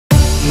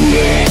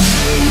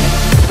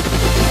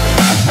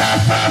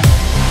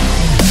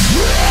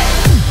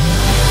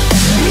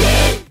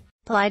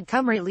Plaid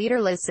Cymru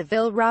leader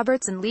Saville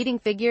Roberts and leading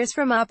figures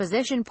from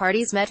opposition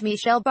parties met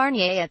Michel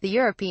Barnier at the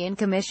European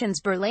Commission's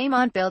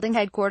Berlaymont building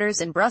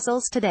headquarters in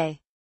Brussels today.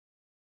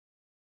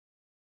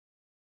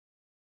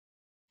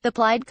 The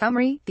Plaid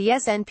Cymru, the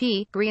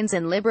SNP, Greens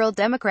and Liberal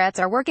Democrats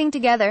are working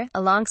together,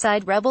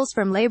 alongside rebels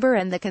from Labour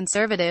and the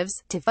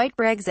Conservatives, to fight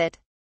Brexit.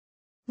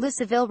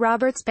 Saville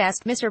Roberts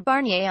passed Mr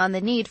Barnier on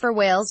the need for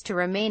Wales to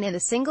remain in the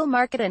single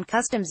market and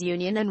customs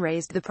union and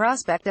raised the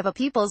prospect of a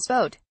people's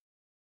vote.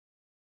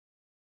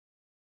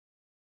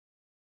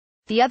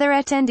 The other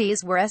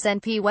attendees were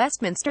SNP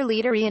Westminster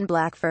leader Ian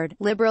Blackford,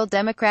 Liberal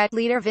Democrat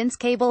leader Vince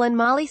Cable and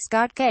Molly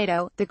Scott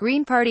Cato, the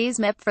Green Party's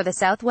MEP for the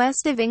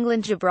southwest of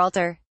England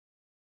Gibraltar.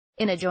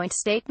 In a joint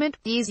statement,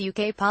 these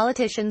UK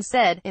politicians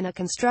said, in a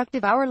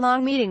constructive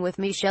hour-long meeting with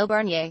Michel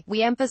Barnier,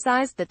 we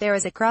emphasised that there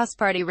is a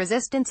cross-party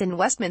resistance in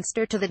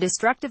Westminster to the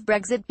destructive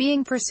Brexit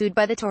being pursued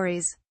by the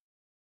Tories.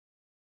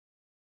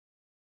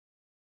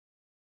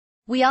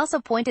 We also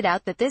pointed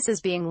out that this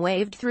is being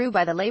waved through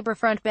by the Labour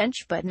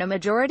frontbench, but no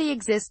majority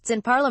exists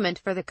in Parliament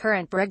for the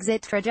current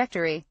Brexit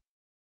trajectory.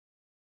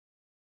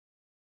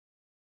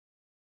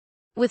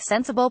 With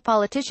sensible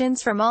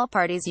politicians from all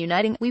parties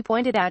uniting, we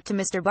pointed out to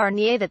Mr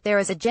Barnier that there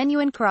is a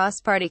genuine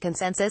cross-party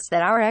consensus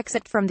that our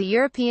exit from the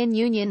European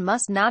Union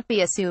must not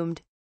be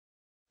assumed.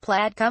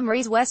 Plaid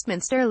Cymru's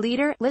Westminster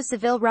leader,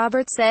 Saville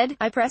Roberts said,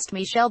 I pressed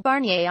Michel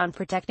Barnier on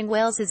protecting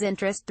Wales's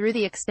interest through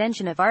the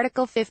extension of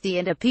Article 50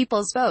 and a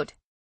people's vote.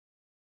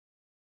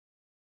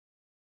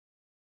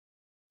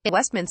 In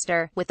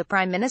Westminster, with the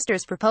Prime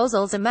Minister's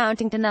proposals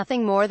amounting to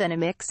nothing more than a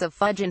mix of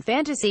fudge and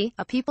fantasy,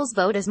 a people's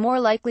vote is more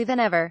likely than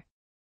ever.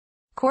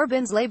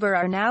 Corbyn's Labour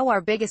are now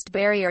our biggest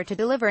barrier to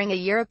delivering a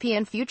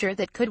European future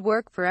that could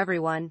work for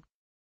everyone.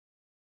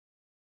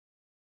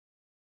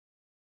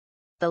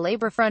 The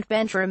Labour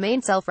frontbench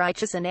remain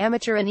self-righteous and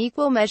amateur in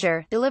equal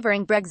measure,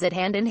 delivering Brexit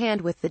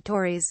hand-in-hand with the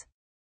Tories.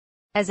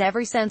 As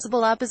every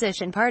sensible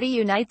opposition party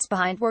unites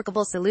behind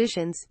workable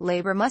solutions,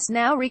 Labour must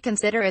now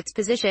reconsider its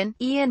position.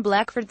 Ian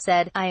Blackford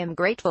said, I am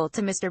grateful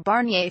to Mr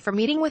Barnier for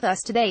meeting with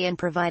us today and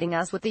providing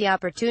us with the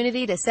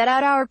opportunity to set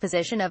out our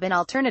position of an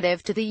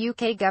alternative to the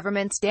UK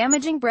government's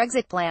damaging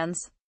Brexit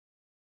plans.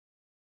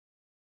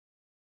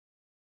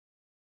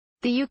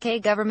 The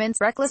UK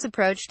government's reckless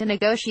approach to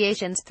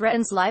negotiations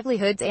threatens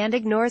livelihoods and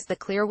ignores the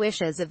clear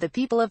wishes of the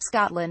people of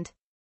Scotland.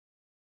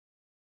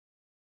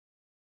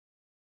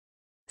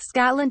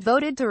 Scotland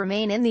voted to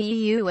remain in the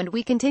EU and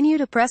we continue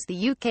to press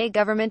the UK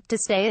government to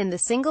stay in the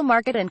single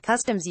market and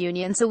customs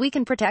union so we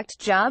can protect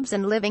jobs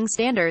and living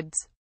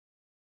standards.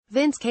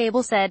 Vince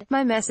Cable said,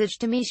 my message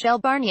to Michel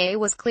Barnier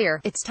was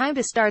clear, it's time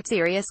to start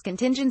serious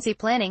contingency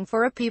planning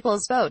for a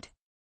people's vote.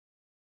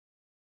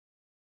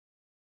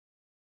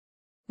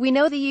 We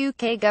know the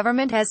UK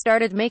government has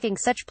started making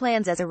such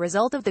plans as a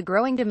result of the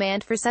growing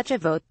demand for such a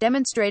vote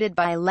demonstrated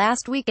by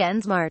last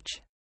weekend's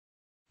march.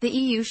 The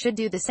EU should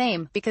do the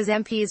same, because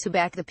MPs who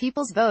back the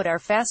people's vote are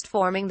fast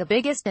forming the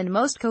biggest and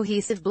most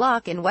cohesive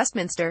bloc in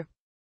Westminster.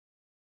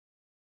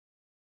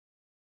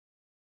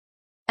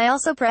 I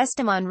also pressed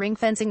him on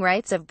ring-fencing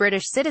rights of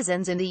British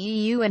citizens in the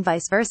EU and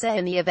vice versa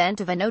in the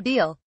event of a no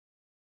deal.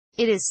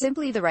 It is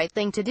simply the right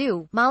thing to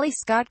do, Molly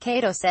Scott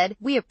Cato said.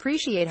 We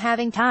appreciate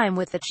having time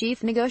with the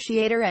chief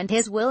negotiator and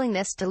his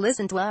willingness to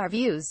listen to our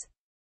views.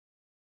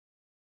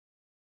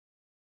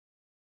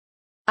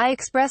 I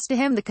expressed to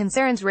him the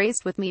concerns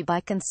raised with me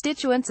by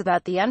constituents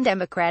about the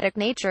undemocratic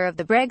nature of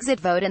the Brexit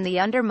vote and the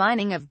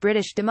undermining of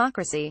British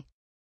democracy.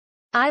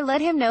 I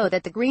let him know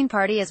that the Green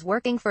Party is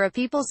working for a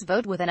people's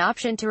vote with an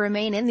option to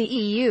remain in the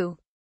EU.